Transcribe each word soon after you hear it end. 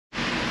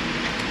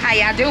How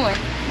y'all doing?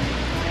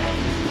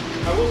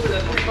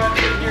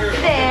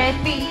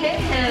 Steffi,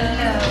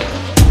 hello.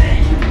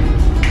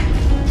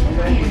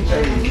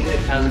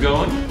 How's it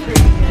going?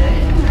 Pretty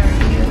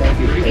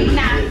good.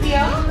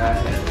 Ignacio.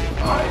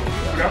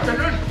 Good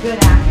afternoon. Good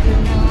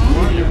afternoon.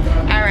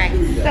 All right,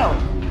 so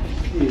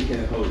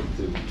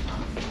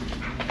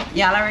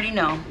y'all already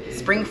know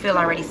Springfield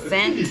already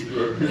sent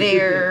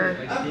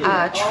their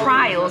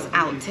trials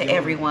out to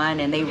everyone,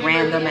 and they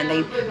ran them and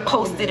they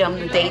posted them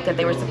the date that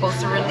they were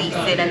supposed to release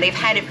it, and they've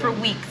had it for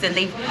weeks and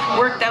they've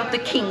worked out the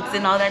kinks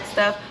and all that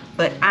stuff.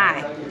 But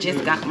I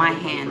just got my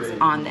hands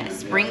on that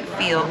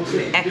Springfield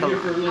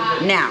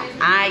ECHELON. Now,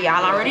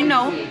 y'all already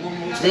know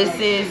this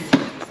is,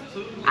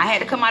 I had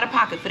to come out of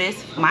pocket for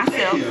this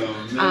myself.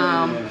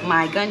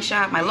 My gun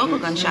shop, my local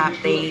gun shop,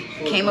 they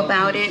came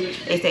about it.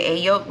 They said, hey,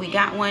 yo, we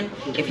got one.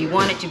 If you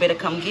want it, you better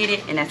come get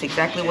it. And that's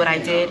exactly what I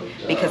did,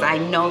 because I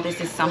know this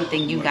is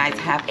something you guys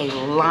have a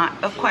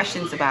lot of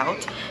questions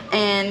about.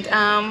 And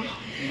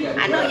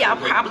I know y'all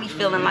probably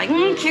feeling like,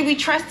 can we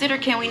trust it or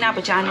can we not?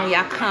 But y'all know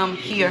y'all come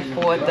here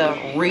for the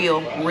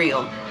real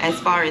as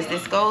far as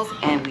this goes,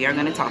 and we are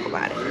going to talk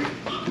about it.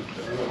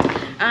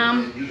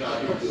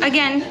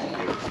 Again,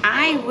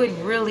 I would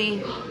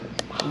really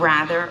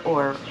rather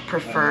or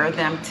prefer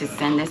them to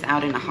send this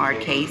out in a hard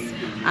case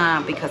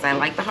because I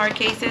like the hard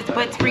cases,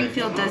 but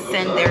Springfield does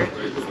send their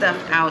stuff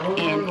out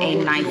in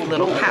a nice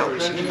little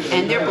pouch,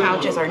 and their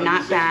pouches are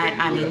not bad.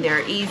 I mean,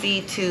 they're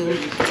easy to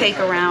take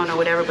around or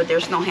whatever, but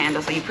there's no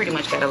handle, so you pretty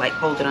much gotta like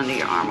hold it under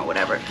your arm or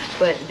whatever.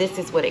 But this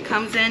is what it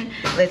comes in.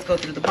 Let's go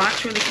through the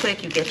box really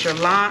quick. You get your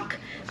lock,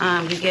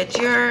 you get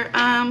your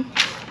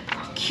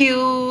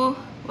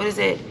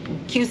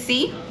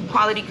QC,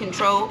 quality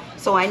control,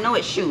 so I know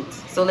it shoots.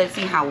 So let's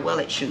see how well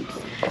it shoots,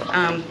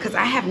 because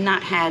I have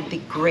not had the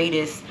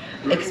greatest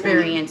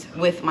experience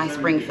with my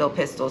Springfield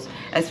pistols.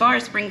 As far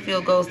as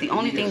Springfield goes, the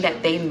only thing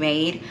that they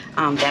made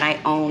that I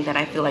own that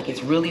I feel like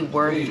it's really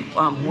worth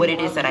what it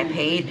is that I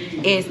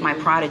paid is my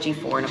Prodigy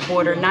 4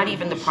 1/4, not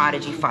even the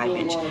Prodigy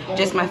 5-inch,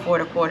 just my 4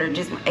 1/4,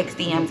 just my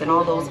XDMs and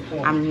all those.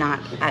 I'm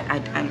not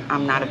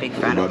a big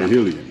fan of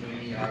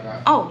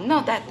them. Oh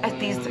no,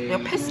 they're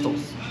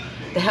pistols.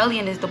 The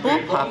Hellion is the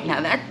bullpup.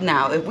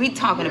 Now if we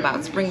talking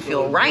about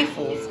Springfield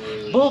rifles,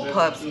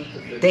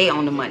 bullpups, they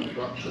own the money.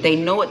 They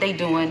know what they're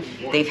doing.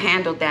 They've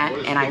handled that,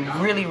 and I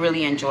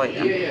really enjoy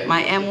them.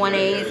 My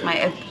M1As,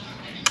 my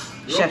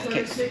chef's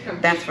kiss,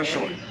 that's for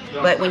sure.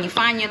 But when you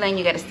find your lane,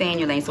 you got to stay in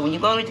your lane. So when you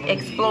go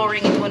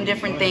exploring and doing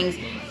different things,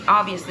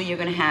 obviously you're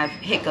gonna have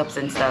hiccups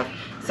and stuff.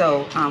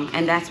 So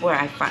and that's what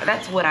I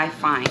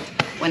find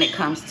when it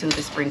comes to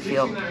the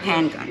Springfield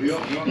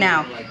handguns.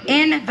 Now,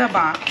 in the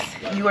box,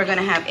 you are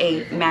gonna have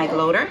a mag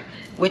loader,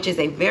 which is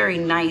a very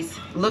nice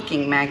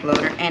looking mag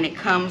loader, and it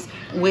comes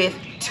with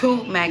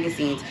 2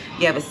 magazines.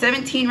 You have a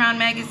 17-round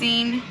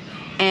magazine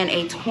and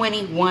a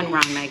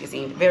 21-round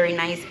magazine. Very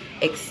nice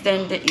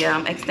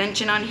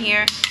extension on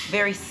here.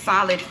 Very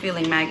solid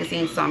feeling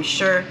magazine, so I'm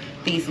sure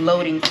these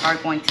loadings are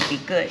going to be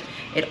good.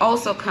 It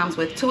also comes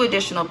with 2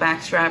 additional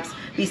back straps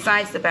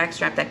besides the back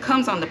strap that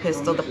comes on the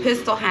pistol. The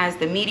pistol has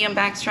the medium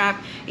back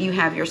strap. You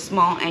have your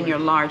small and your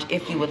large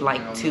if you would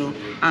like to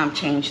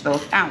change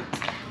those out.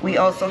 We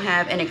also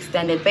have an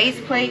extended base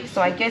plate,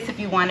 so I guess if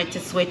you wanted to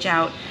switch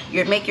out,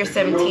 make your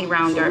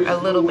 17-rounder a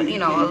little bit,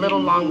 a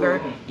little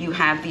longer, you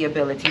have the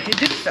ability to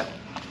do so.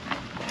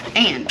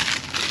 And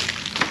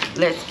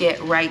let's get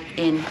right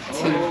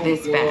into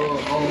this bag.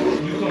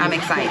 I'm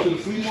excited.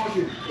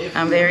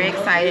 I'm very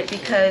excited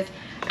because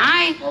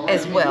I,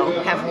 as well,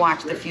 have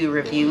watched a few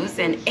reviews,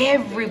 and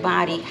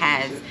everybody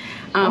has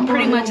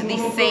pretty much the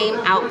same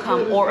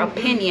outcome or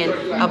opinion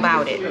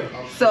about it.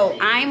 So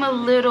I'm a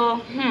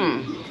little,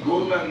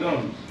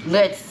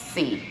 let's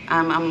see.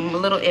 I'm a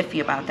little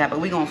iffy about that,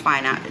 but we're going to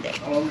find out today.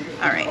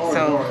 All right,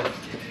 so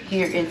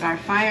here is our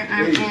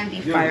firearm, and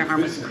the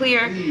firearm is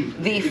clear.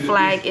 The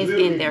flag is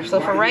in there. So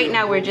for right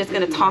now, we're just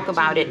going to talk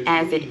about it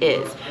as it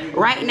is.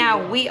 Right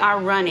now, we are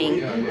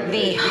running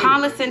the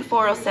Holosun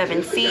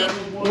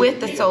 407C with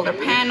the solar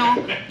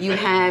panel. You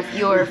have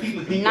your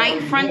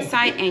night front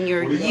sight and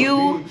your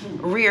U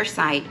rear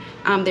sight.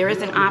 There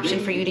is an option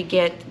for you to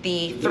get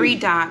the 3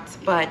 dots,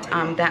 but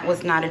that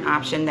was not an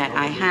option that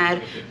I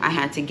had. I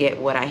had to get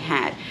what I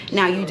had.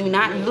 Now, you do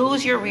not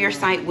lose your rear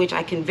sight, which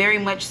I can very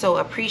much so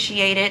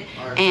appreciate it.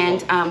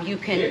 And you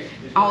can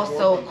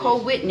also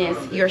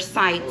co-witness your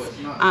sights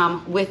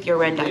with your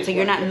red dot. So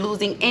you're not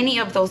losing any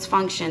of those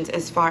functions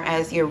as far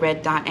as your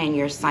red dot and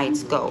your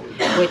sights go,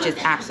 which is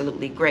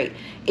absolutely great.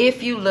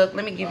 If you look,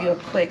 let me give you a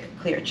quick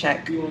clear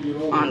check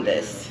on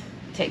this.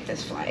 Take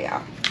this flag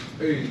out.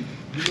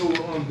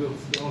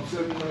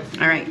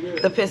 All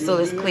right, the pistol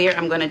is clear.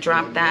 I'm going to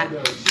drop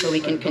that so we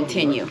can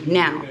continue.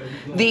 Now,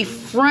 the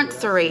front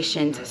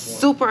serrations,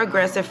 super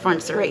aggressive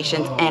front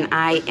serrations, and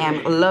I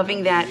am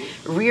loving that.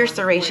 Rear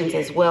serrations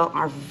as well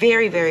are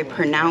very, very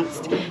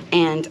pronounced,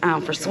 and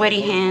for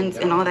sweaty hands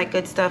and all that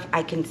good stuff,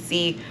 I can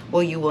see,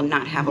 well, you will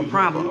not have a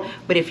problem.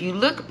 But if you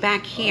look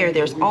back here,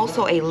 there's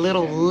also a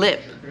little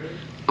lip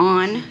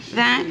on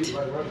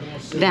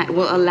that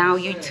will allow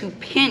you to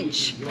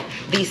pinch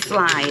the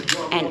slide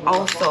and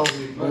also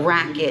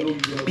rack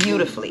it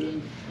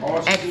beautifully.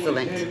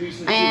 Excellent.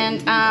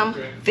 And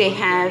they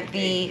have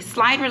the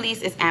slide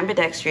release is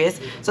ambidextrous.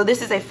 So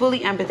this is a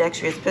fully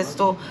ambidextrous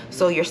pistol.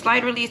 So your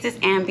slide release is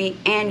ambi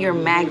and your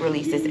mag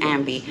release is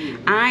ambi.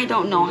 I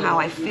don't know how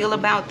I feel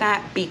about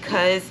that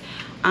because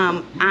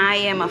I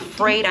am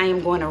afraid I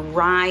am going to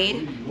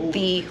ride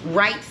the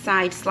right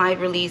side slide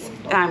release,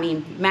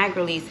 mag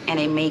release, and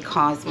it may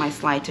cause my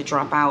slide to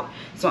drop out.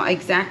 So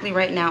exactly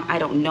right now, I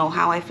don't know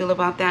how I feel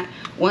about that.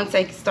 Once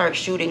I start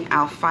shooting,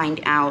 I'll find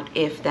out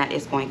if that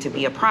is going to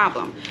be a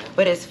problem.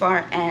 But as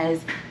far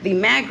as the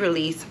mag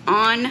release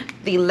on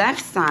the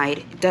left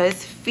side,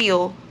 does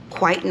feel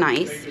quite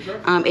nice.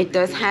 It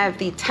does have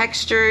the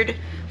textured,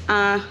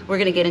 we're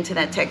gonna get into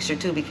that texture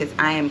too because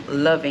I am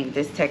loving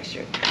this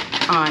texture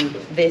on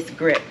this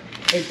grip.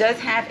 It does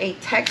have a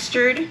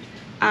textured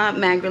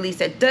mag release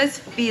that does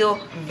feel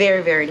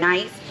very, very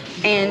nice.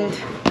 And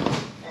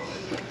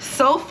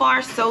so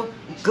far, so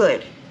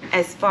good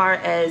as far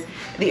as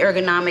the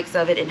ergonomics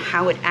of it and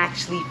how it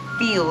actually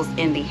feels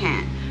in the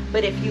hand.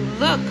 But if you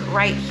look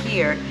right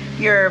here,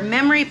 your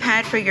memory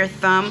pad for your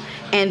thumb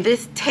and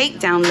this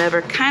takedown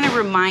lever kind of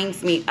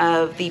reminds me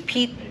of the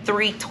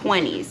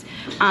P320s.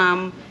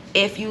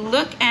 If you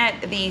look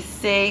at the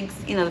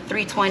SIGs, you know, the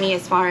 320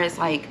 as far as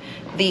like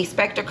the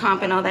Spectre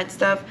Comp and all that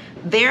stuff,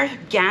 their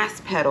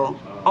gas pedal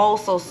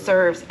also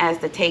serves as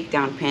the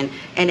takedown pin,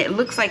 and it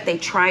looks like they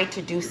tried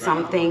to do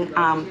something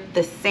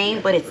the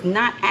same, but it's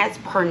not as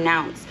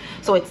pronounced.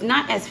 So it's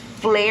not as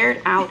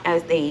flared out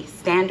as the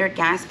standard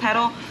gas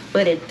pedal,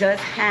 but it does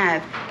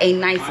have a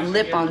nice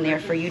lip on there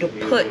for you to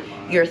put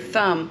your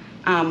thumb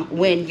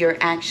when you're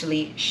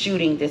actually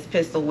shooting this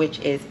pistol, which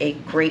is a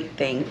great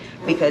thing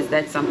because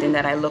that's something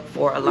that I look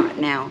for a lot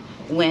now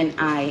when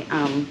I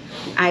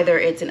either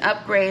it's an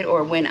upgrade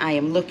or when I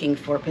am looking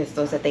for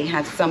pistols, that they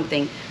have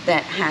something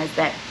that has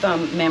that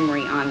thumb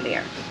memory on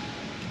there.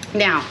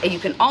 Now you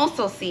can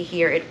also see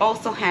here it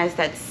also has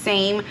that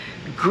same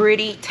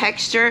gritty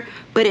texture,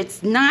 but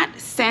it's not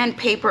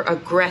sandpaper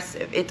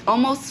aggressive. It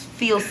almost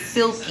feels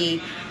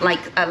silky, like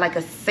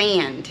a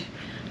sand.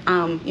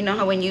 You know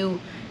how when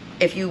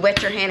if you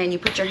wet your hand and you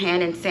put your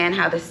hand in sand,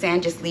 how the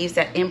sand just leaves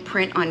that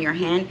imprint on your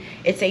hand?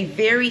 It's a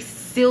very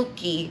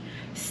silky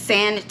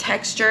sand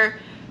texture,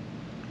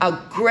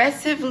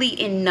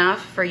 aggressively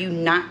enough for you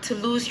not to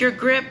lose your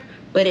grip,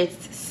 but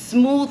it's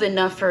smooth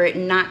enough for it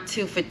not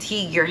to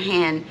fatigue your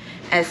hand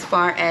as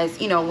far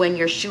as, you know, when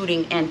you're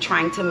shooting and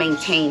trying to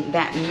maintain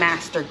that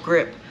master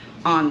grip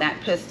on that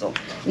pistol.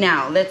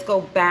 Now let's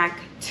go back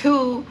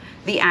to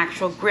the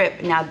actual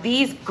grip. Now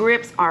these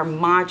grips are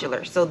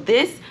modular, so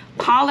this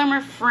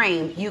polymer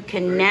frame, you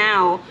can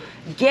now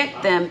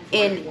get them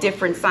in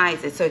different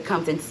sizes. So it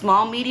comes in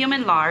small, medium,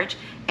 and large,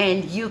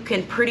 and you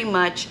can pretty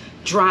much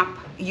drop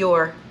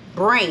your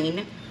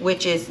brain,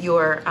 which is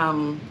your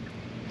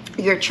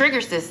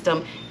trigger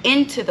system,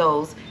 into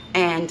those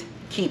and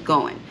keep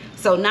going.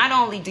 So not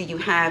only do you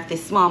have the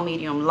small,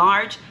 medium,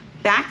 large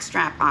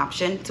backstrap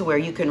option to where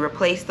you can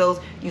replace those,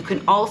 you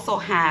can also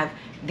have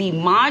the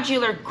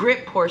modular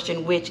grip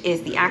portion, which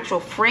is the actual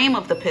frame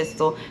of the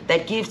pistol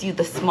that gives you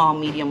the small,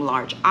 medium,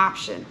 large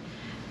option.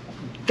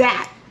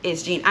 That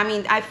is genius. I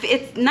mean,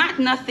 it's not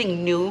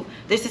nothing new.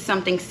 This is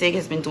something SIG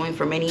has been doing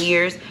for many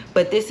years,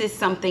 but this is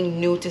something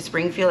new to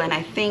Springfield, and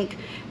I think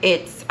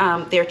it's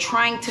they're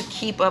trying to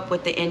keep up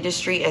with the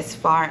industry as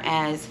far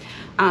as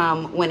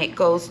when it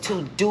goes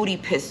to duty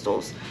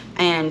pistols.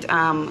 And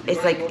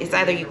it's like it's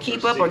either you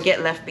keep up or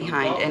get left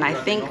behind, and I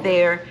think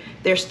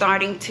they're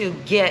starting to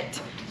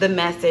get the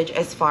message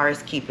as far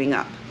as keeping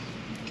up.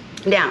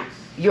 Now,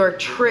 your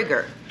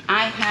trigger.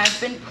 I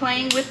have been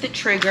playing with the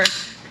trigger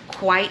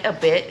quite a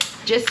bit,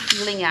 just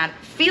feeling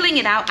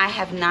it out. I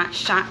have not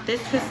shot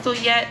this pistol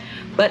yet,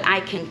 but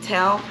I can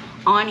tell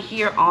on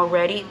here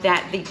already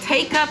that the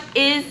take-up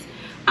is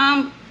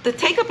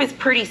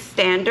pretty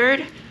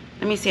standard.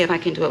 Let me see if I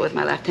can do it with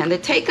my left hand. The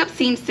take-up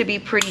seems to be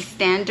pretty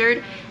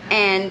standard,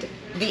 and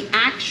the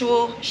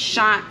actual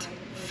shot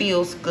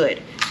feels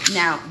good.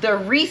 Now, the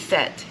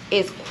reset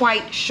is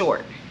quite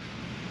short.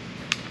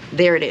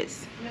 There it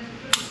is.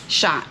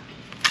 Shot.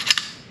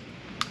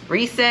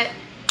 Reset.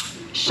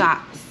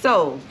 Shot.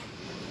 So,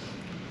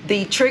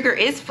 the trigger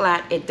is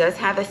flat. It does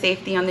have a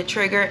safety on the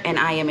trigger, and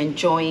I am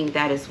enjoying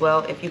that as well.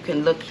 If you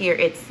can look here,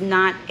 it's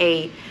not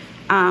a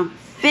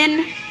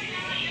thin,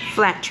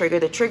 flat trigger.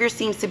 The trigger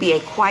seems to be a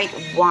quite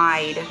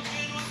wide,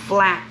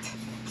 flat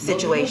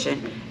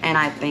situation, and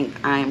I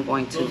think I am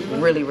going to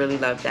really, really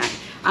love that.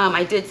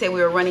 I did say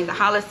we were running the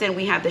Holliston.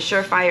 We have the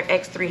Surefire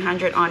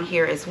X300 on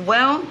here as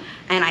well,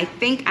 and I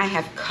think I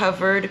have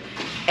covered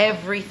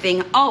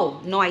everything.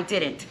 Oh, no, I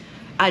didn't.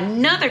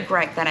 Another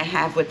gripe that I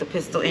have with the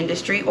pistol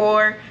industry,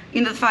 or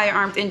the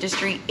firearms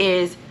industry,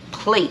 is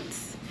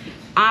plates,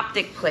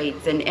 optic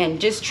plates, and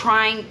just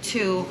trying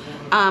to,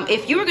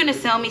 if you were going to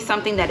sell me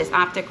something that is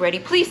optic ready,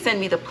 please send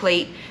me the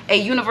plate, a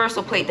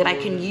universal plate that I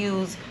can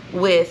use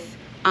with,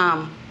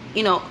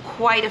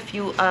 quite a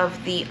few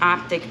of the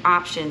optic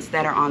options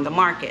that are on the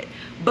market.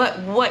 But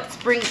what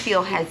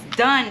Springfield has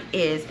done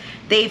is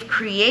they've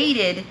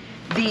created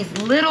these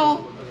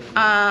little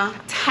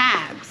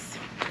tabs.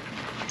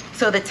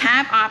 So the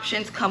tab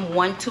options come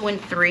 1, 2,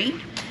 and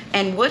 3.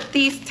 And what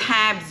these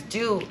tabs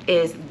do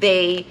is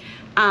they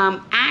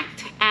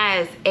act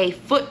as a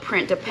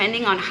footprint,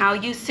 depending on how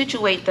you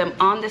situate them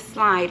on the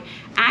slide,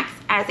 acts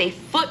as a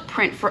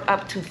footprint for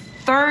up to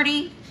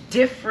 30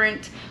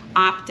 different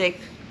optic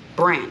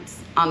brands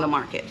on the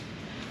market.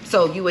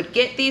 So you would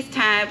get these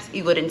tabs,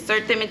 you would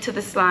insert them into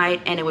the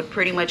slide, and it would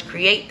pretty much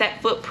create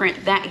that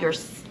footprint that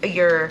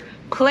your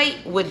plate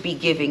would be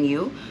giving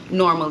you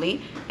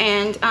normally,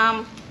 and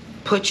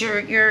put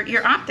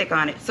your optic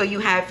on it. So you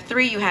have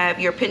 3, you have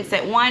your pin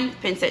set 1,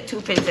 pin set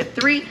 2, pin set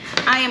 3.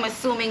 I am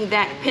assuming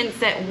that pin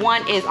set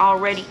 1 is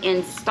already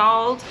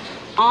installed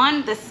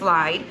on the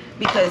slide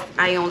because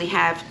I only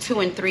have 2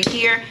 and 3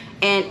 here,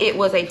 and it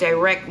was a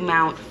direct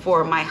mount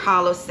for my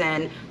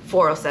Holosen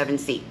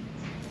 407C.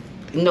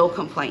 No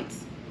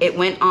complaints. It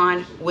went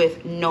on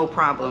with no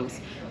problems,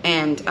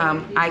 and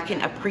I can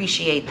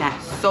appreciate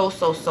that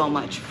so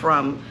much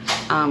from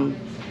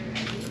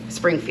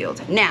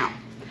Springfield. Now,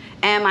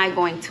 am I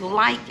going to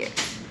like it?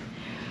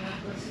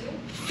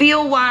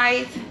 Feel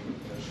wise,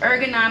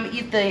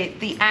 ergonomic,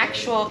 the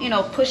actual, you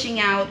know, pushing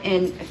out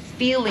and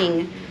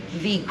feeling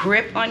the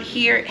grip on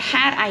here.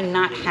 Had I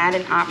not had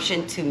an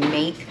option to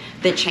make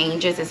the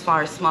changes as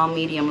far as small,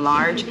 medium,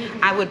 large,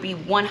 I would be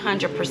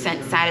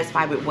 100%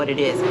 satisfied with what it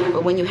is.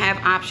 But when you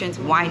have options,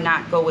 why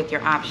not go with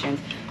your options?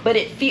 But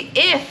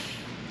if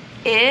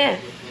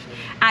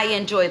I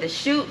enjoy the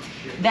shoot,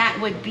 that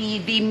would be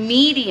the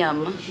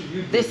medium.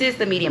 This is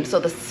the medium. So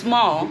the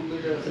small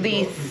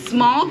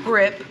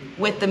grip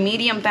with the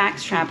medium back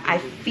strap, I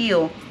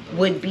feel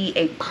would be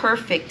a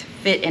perfect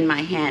fit in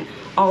my hand.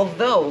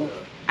 Although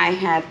I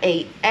have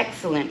a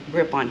excellent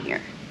grip on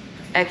here.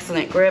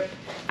 Excellent grip.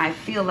 I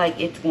feel like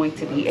it's going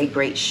to be a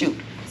great shoot.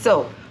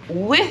 So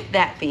with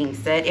that being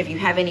said, if you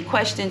have any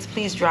questions,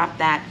 please drop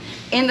that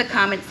in the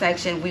comment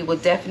section. We will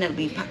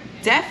definitely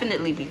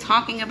be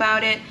talking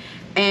about it.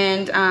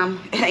 And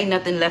ain't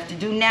nothing left to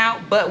do now.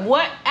 But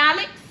what,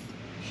 Alex?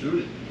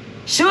 Shoot it.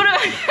 Shoot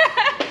him.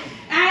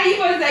 You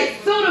want to say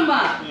shoot him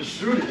up. Just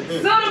shoot it.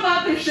 Shoot him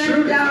up and send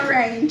him down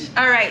range.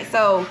 All right,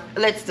 so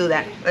let's do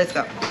that. Let's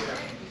go.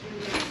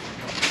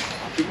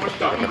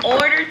 In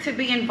order to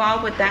be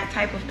involved with that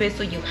type of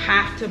pistol, you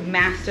have to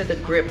master the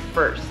grip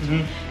first.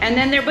 And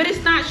then but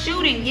it's not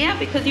shooting, yeah,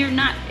 because you're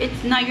not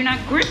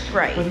gripped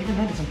right. But even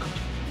that is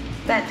uncomfortable.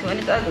 That too, and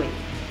it's ugly.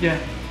 Yeah.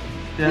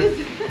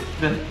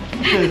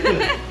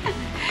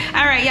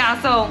 All right, y'all,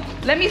 so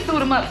let me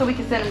suit him up so we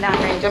can send him down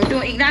range.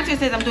 Ignacio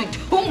says I'm doing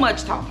too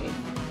much talking,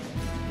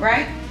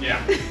 right?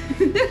 Yeah.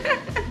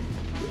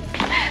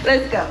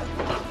 Let's go.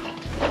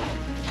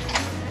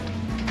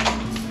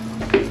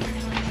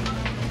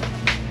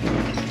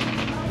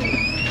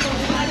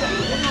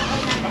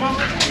 Come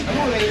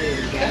on, lady.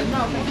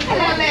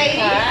 Come on, lady.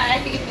 Hi.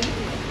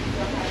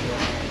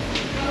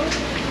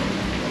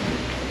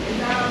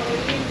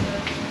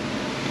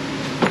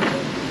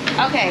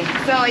 Okay,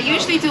 so I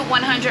usually do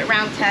 100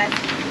 round test.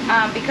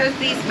 Because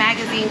these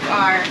magazines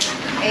are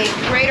a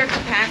greater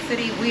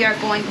capacity, we are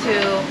going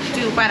to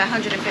do about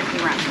 150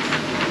 rounds.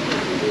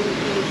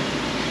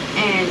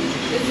 And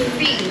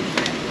see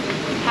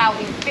how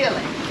we feel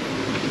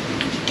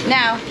it.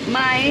 Now,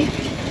 my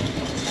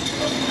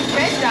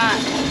red dot,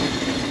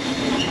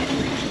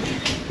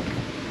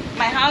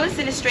 my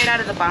Holosen is straight out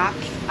of the box.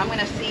 I'm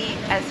gonna see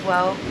as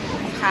well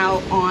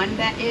how on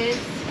that is.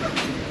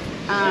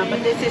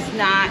 But this is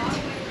not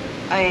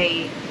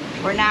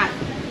we're not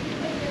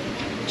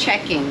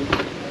checking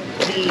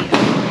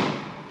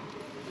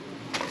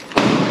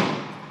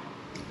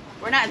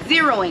we're not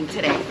zeroing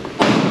today.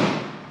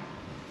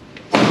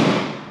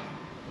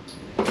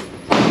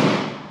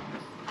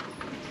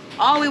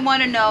 All we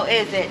want to know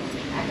is it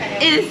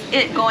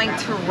going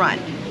to run?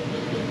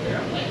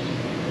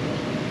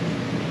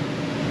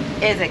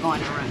 Is it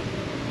going to run?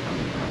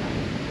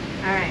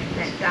 All right,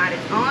 that dot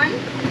is on.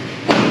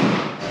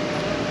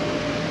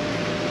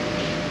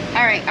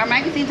 All right, our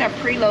magazines are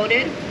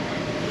preloaded.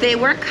 They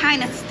were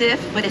kind of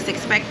stiff, but it's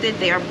expected.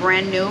 They are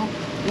brand new.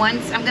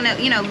 Once I'm gonna,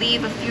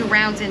 leave a few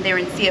rounds in there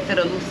and see if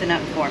it'll loosen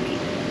up for me.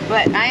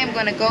 But I am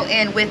gonna go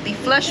in with the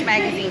flush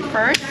magazine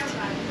first.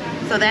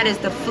 So that is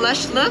the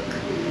flush look.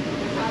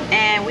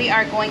 And we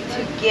are going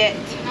to get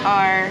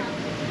our,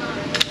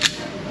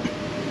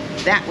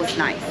 that was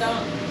nice.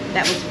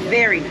 That was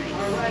very nice.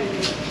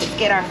 Let's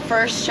get our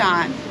first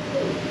shot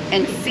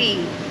and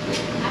see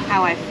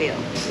how I feel.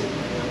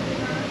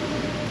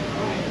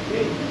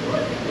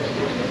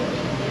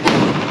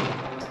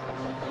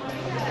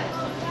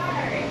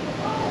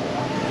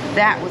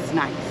 That was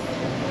nice.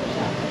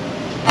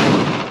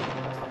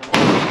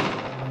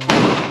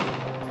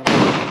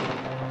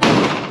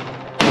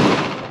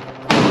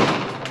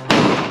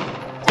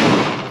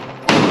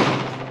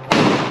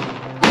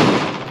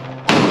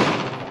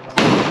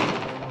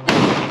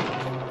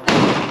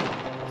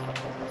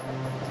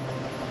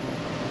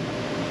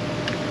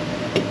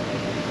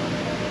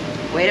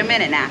 Wait a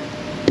minute now.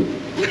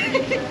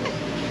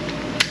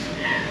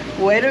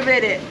 Wait a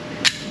minute.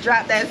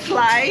 Drop that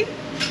slide.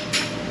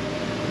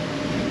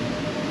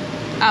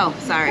 Oh,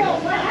 sorry.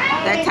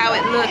 That's how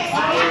it looks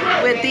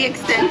with the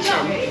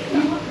extension.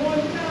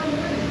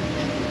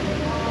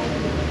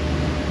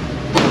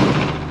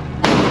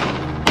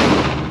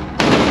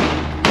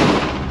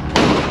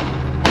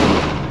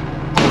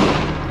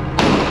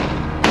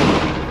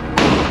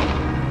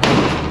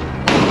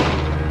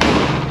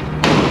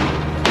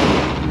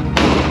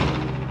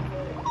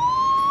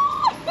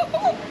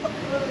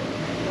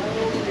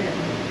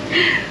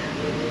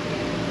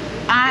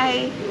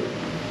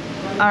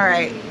 All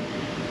right,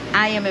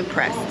 I am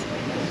impressed.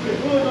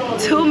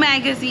 2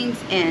 magazines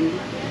in,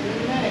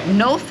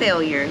 no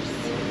failures,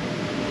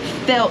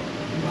 felt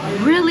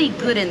really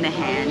good in the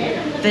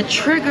hand. The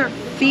trigger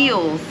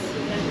feels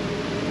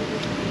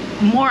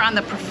more on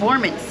the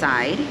performance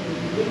side.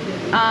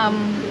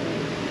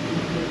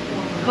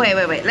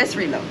 Wait, let's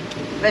reload.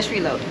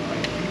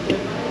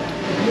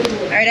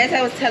 All right, as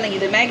I was telling you,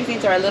 the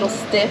magazines are a little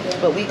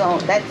stiff, but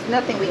that's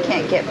nothing we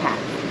can't get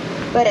past.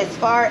 But as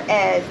far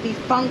as the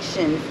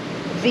functions,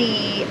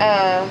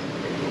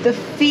 the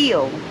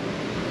feel,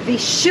 the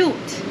shoot,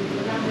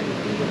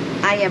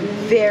 I am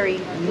very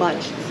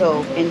much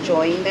so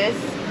enjoying this.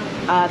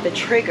 The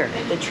trigger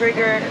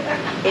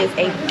is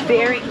a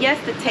very,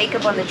 yes, the take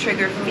up on the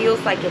trigger feels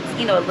like it's,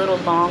 you know, a little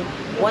long.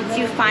 Once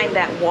you find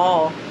that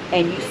wall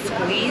and you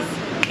squeeze,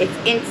 it's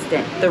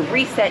instant. The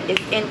reset is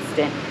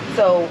instant.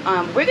 So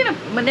we're gonna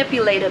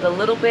manipulate it a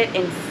little bit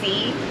and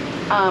see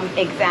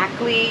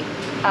exactly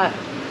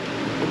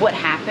what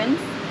happens.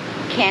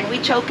 Can we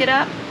choke it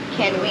up?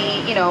 Can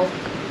we, you know,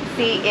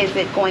 see, is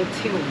it going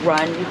to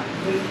run,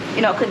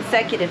 you know,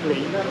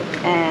 consecutively?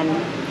 And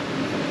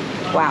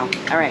wow.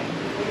 All right,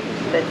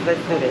 let's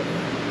do this.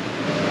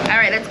 All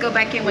right, let's go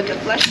back in with the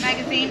flush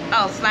magazine.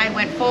 Oh, slide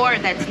went forward.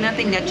 That's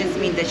nothing. That just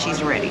means that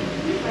she's ready.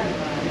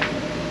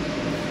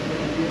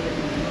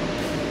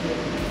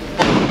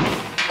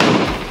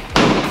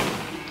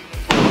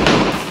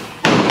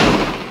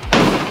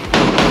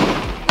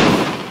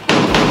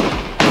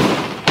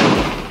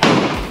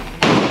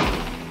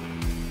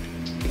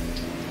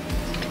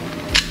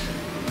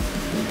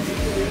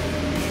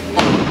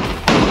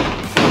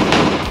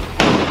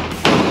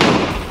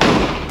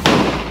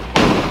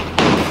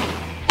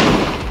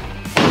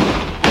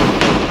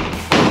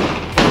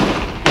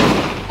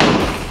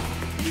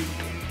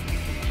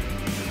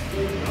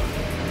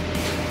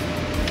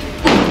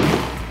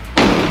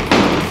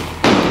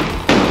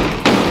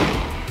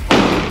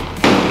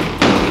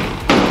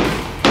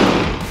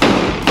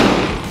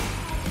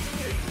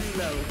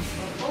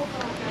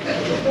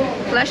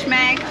 Flush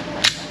mag,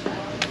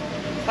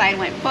 slide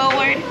went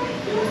forward.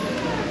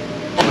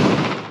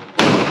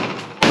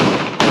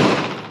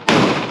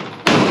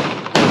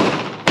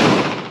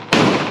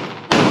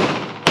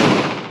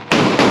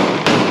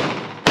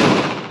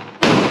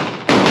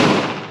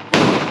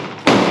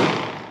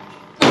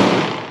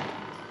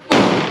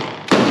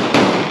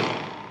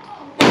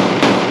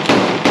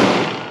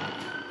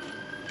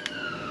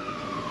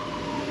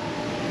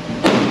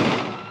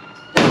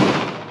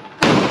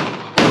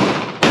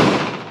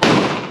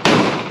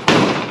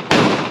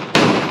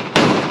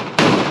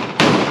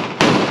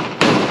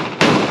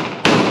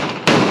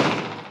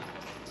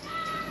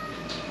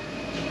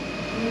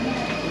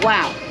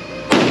 Wow.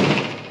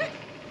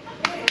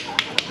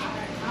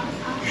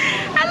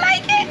 I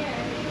like it.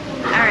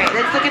 All right,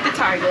 let's look at the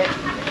target.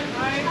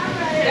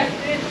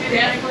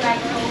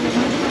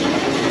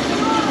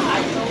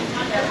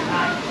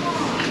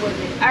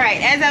 All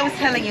right, as I was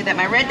telling you that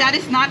my red dot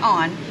is not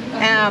on,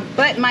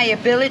 but my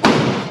ability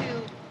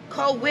to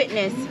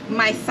co-witness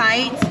my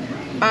sights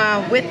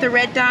with the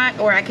red dot,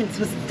 or I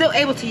was still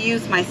able to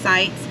use my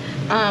sights.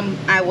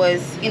 I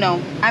was, you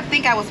know, I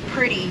think I was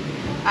pretty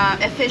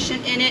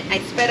efficient in it. I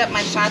sped up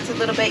my shots a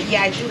little bit.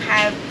 Yeah, I do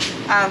have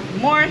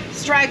more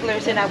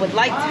stragglers than I would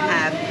like to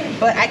have,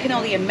 but I can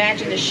only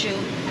imagine the shoot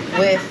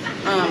with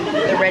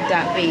the red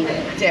dot being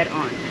dead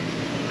on.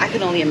 I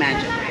can only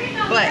imagine.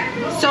 But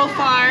so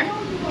far,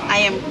 I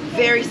am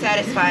very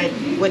satisfied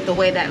with the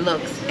way that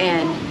looks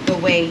and the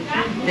way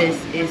this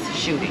is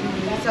shooting.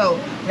 So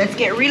let's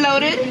get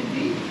reloaded.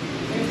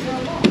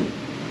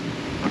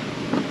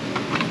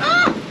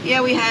 Oh,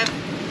 yeah, we have.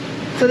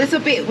 So this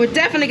will be, we're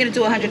definitely going to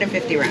do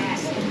 150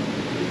 rounds.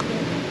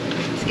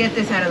 Let's get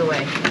this out of the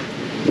way.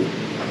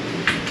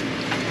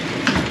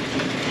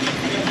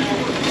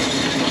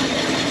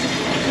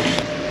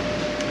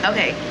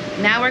 Okay,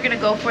 now we're going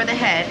to go for the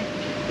head.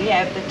 We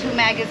have the 2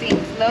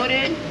 magazines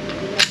loaded.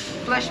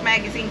 Flush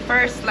magazine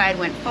first, slide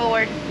went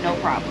forward, no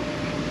problem.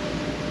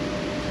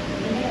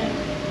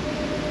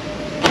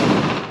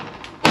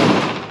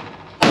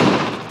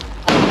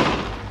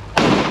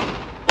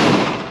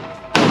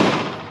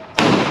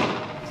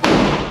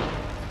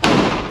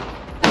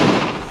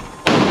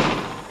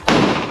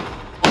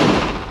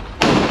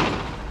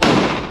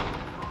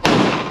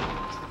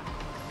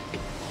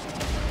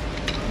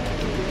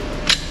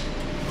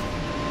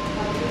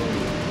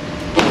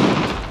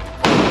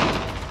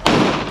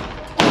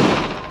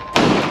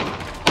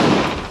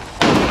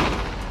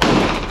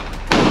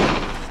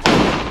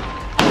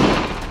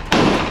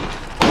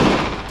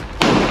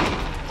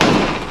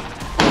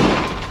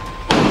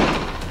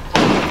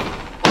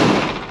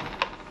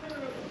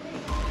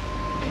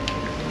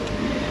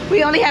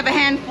 only have a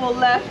handful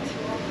left.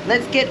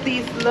 Let's get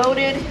these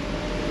loaded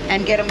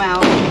and get them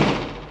out.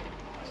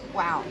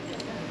 Wow.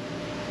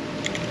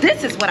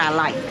 This is what I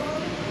like.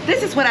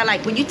 This is what I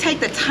like. When you take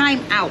the time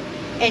out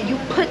and you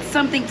put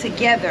something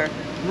together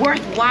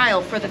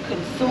worthwhile for the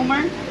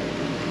consumer,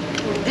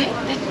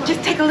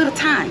 just take a little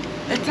time.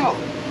 That's all.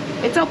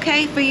 It's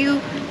okay for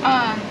you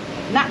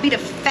not be the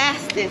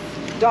fastest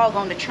dog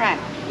on the track,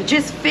 but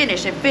just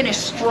finish and finish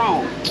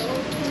strong.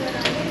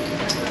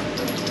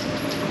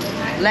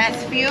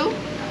 Last few.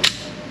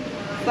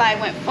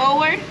 Slide went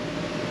forward.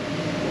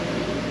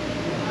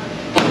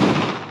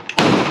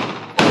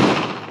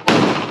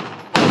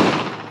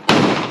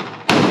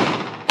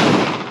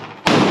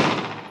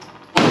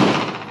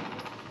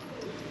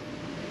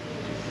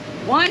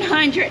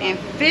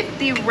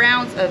 $150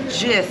 rounds of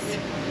just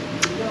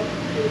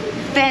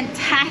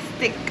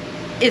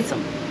fantastic-ism.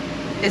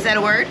 Is that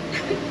a word?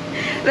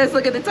 Let's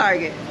look at the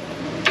target.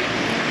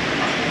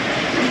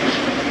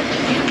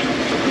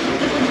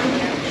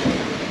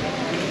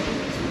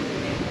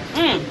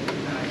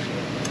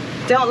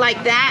 Don't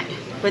like that,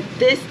 but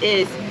this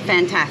is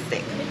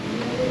fantastic.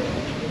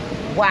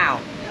 Wow.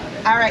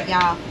 All right,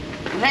 y'all.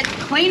 Let's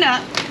clean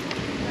up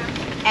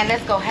and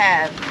let's go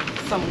have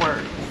some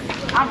words.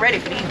 I'm ready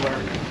for these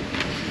words.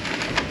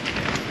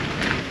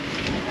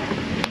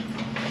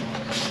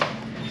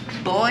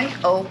 Boy,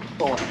 oh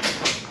boy.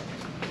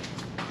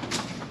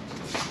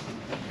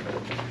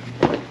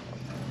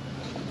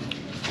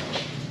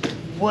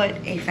 What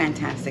a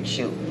fantastic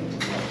shoe.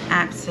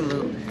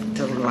 Absolute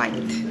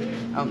delight.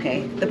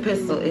 Okay, the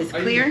pistol is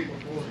clear.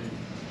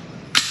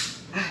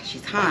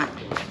 She's hot,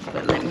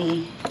 but let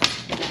me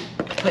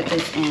put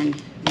this in.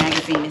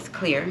 Magazine is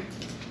clear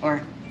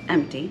or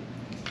empty.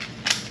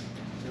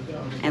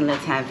 And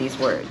let's have these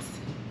words.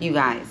 You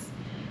guys,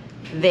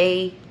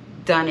 they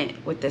done it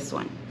with this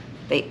one.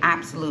 They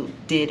absolutely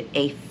did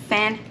a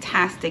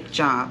fantastic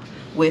job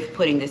with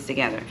putting this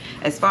together.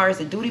 As far as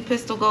the duty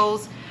pistol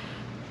goes,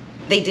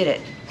 they did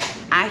it.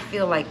 I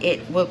feel like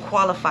it will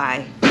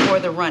qualify for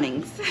the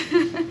runnings.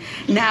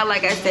 Now,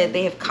 like I said,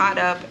 they have caught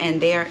up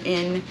and they're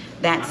in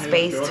that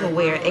space to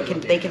where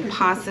they can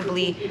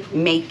possibly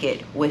make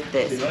it with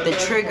this. The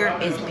trigger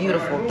is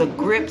beautiful. The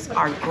grips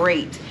are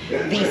great.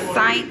 The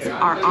sights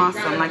are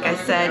awesome. Like I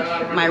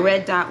said, my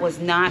red dot was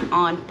not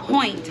on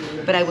point,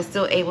 but I was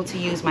still able to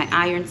use my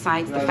iron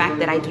sights. The fact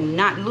that I do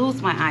not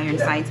lose my iron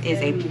sights is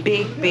a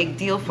big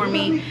deal for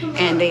me,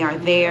 and they are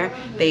there.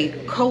 They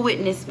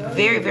co-witness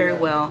very, very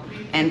well,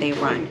 and they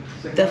run.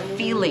 The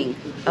feeling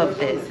of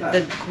this,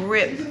 the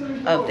grip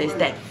of this,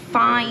 that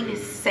fine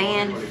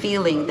sand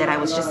feeling that I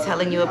was just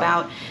telling you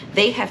about,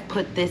 they have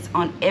put this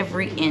on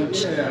every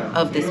inch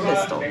of this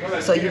pistol.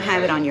 So you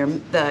have it on your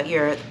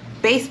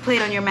base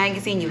plate on your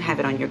magazine, you have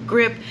it on your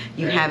grip,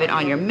 you have it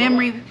on your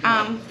memory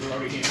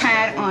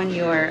pad, on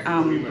your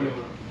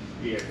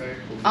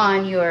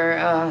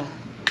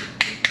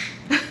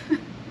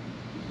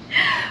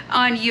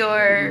on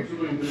your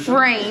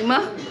frame.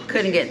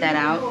 Couldn't get that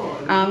out.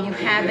 You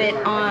have it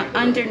on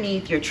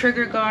underneath your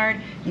trigger guard.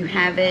 You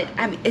have it,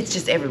 I mean, it's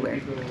just everywhere.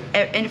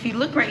 And if you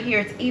look right here,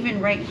 it's even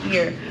right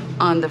here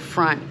on the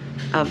front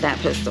of that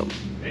pistol.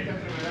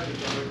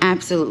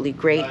 Absolutely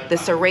great. The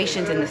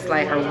serrations in the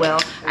slide are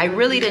well. I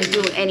really didn't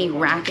do any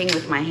racking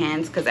with my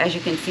hands because, as you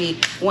can see,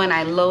 when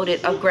I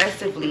loaded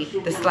aggressively,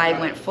 the slide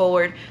went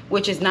forward,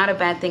 which is not a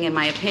bad thing in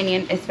my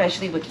opinion,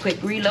 especially with quick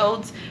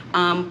reloads.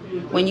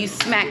 When you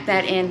smack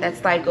that in, that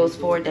slide goes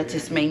forward. That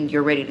just means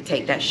you're ready to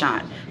take that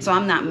shot. So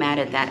I'm not mad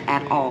at that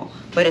at all.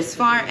 But as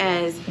far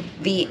as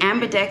the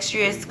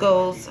ambidextrous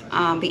goes,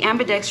 the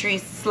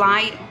ambidextrous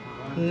slide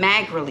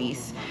mag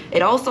release,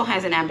 it also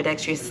has an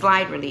ambidextrous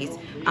slide release,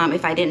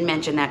 if I didn't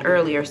mention that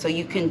earlier. So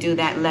you can do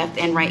that. Left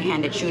and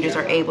right-handed shooters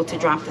are able to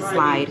drop the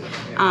slide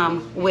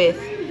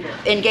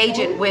engage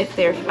it with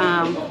their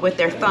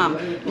thumb.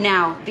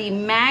 Now the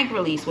mag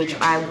release, which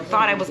I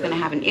thought I was going to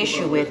have an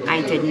issue with,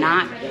 I did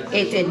not.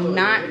 It did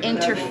not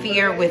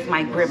interfere with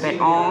my grip at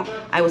all.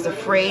 I was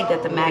afraid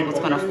that the mag was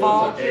going to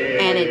fall,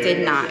 and it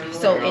did not.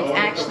 So it's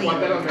actually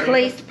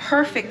placed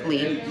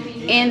perfectly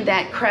in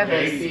that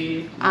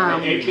crevice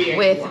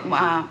with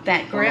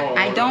that grip.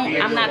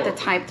 I'm not the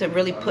type to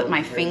really put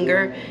my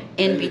finger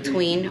in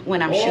between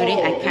when I'm shooting.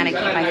 I kind of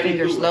keep my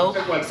fingers low,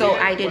 so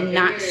I did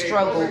not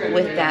struggle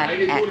with that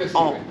at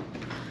all.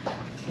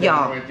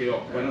 Y'all,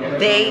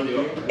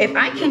 if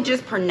I can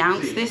just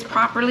pronounce this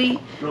properly,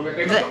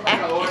 the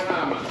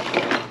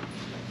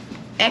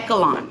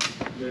ECHELON.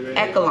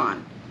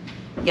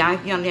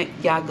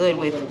 Y'all good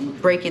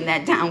with breaking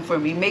that down for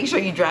me. Make sure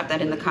you drop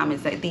that in the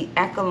comments. The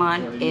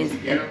ECHELON is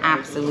an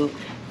absolute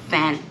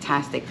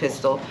fantastic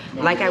pistol.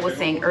 Like I was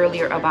saying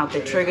earlier about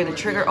the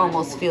trigger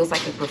almost feels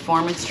like a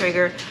performance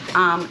trigger.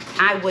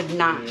 I would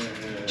not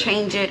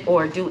change it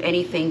or do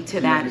anything to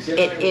that.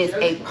 It is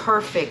a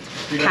perfect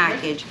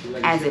package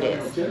as it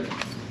is.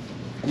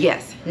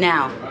 Yes.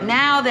 Now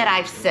that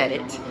I've said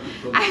it,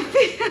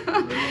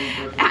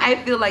 I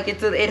feel like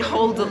it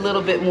holds a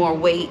little bit more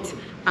weight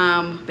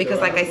because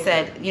like I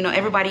said, you know,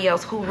 everybody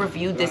else who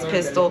reviewed this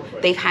pistol,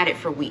 they've had it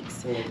for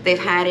weeks. They've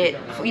had it,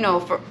 you know,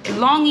 for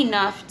long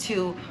enough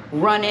to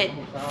run it,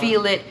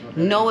 feel it,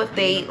 know if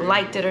they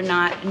liked it or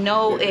not,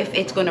 know if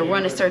it's going to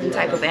run a certain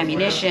type of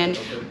ammunition.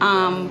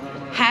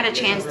 Had a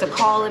chance to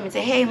call him and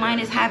say, hey, mine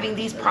is having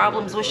these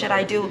problems, what should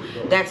I do?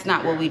 That's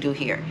not what we do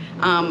here.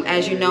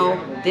 As you know,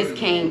 this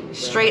came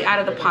straight out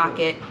of the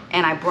pocket,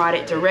 and I brought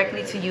it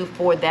directly to you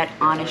for that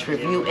honest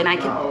review, and I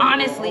can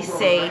honestly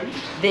say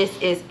this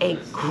is a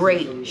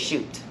great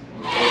shoot.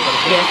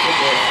 Yes, it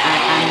is.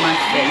 I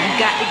must say, you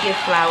got to give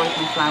flowers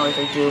when flowers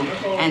are due,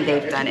 and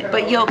they've done it.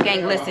 But Yoke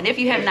Gang, listen, if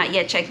you have not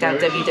yet checked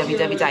out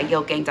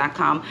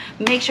www.yokegang.com,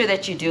 make sure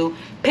that you do.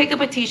 Pick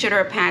up a t-shirt or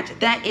a patch.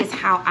 That is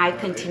how I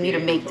continue to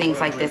make things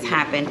like this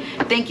happen.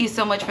 Thank you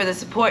so much for the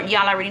support.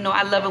 Y'all already know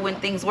I love it when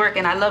things work,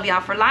 and I love y'all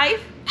for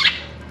life.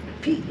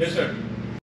 Peace. Yes, sir.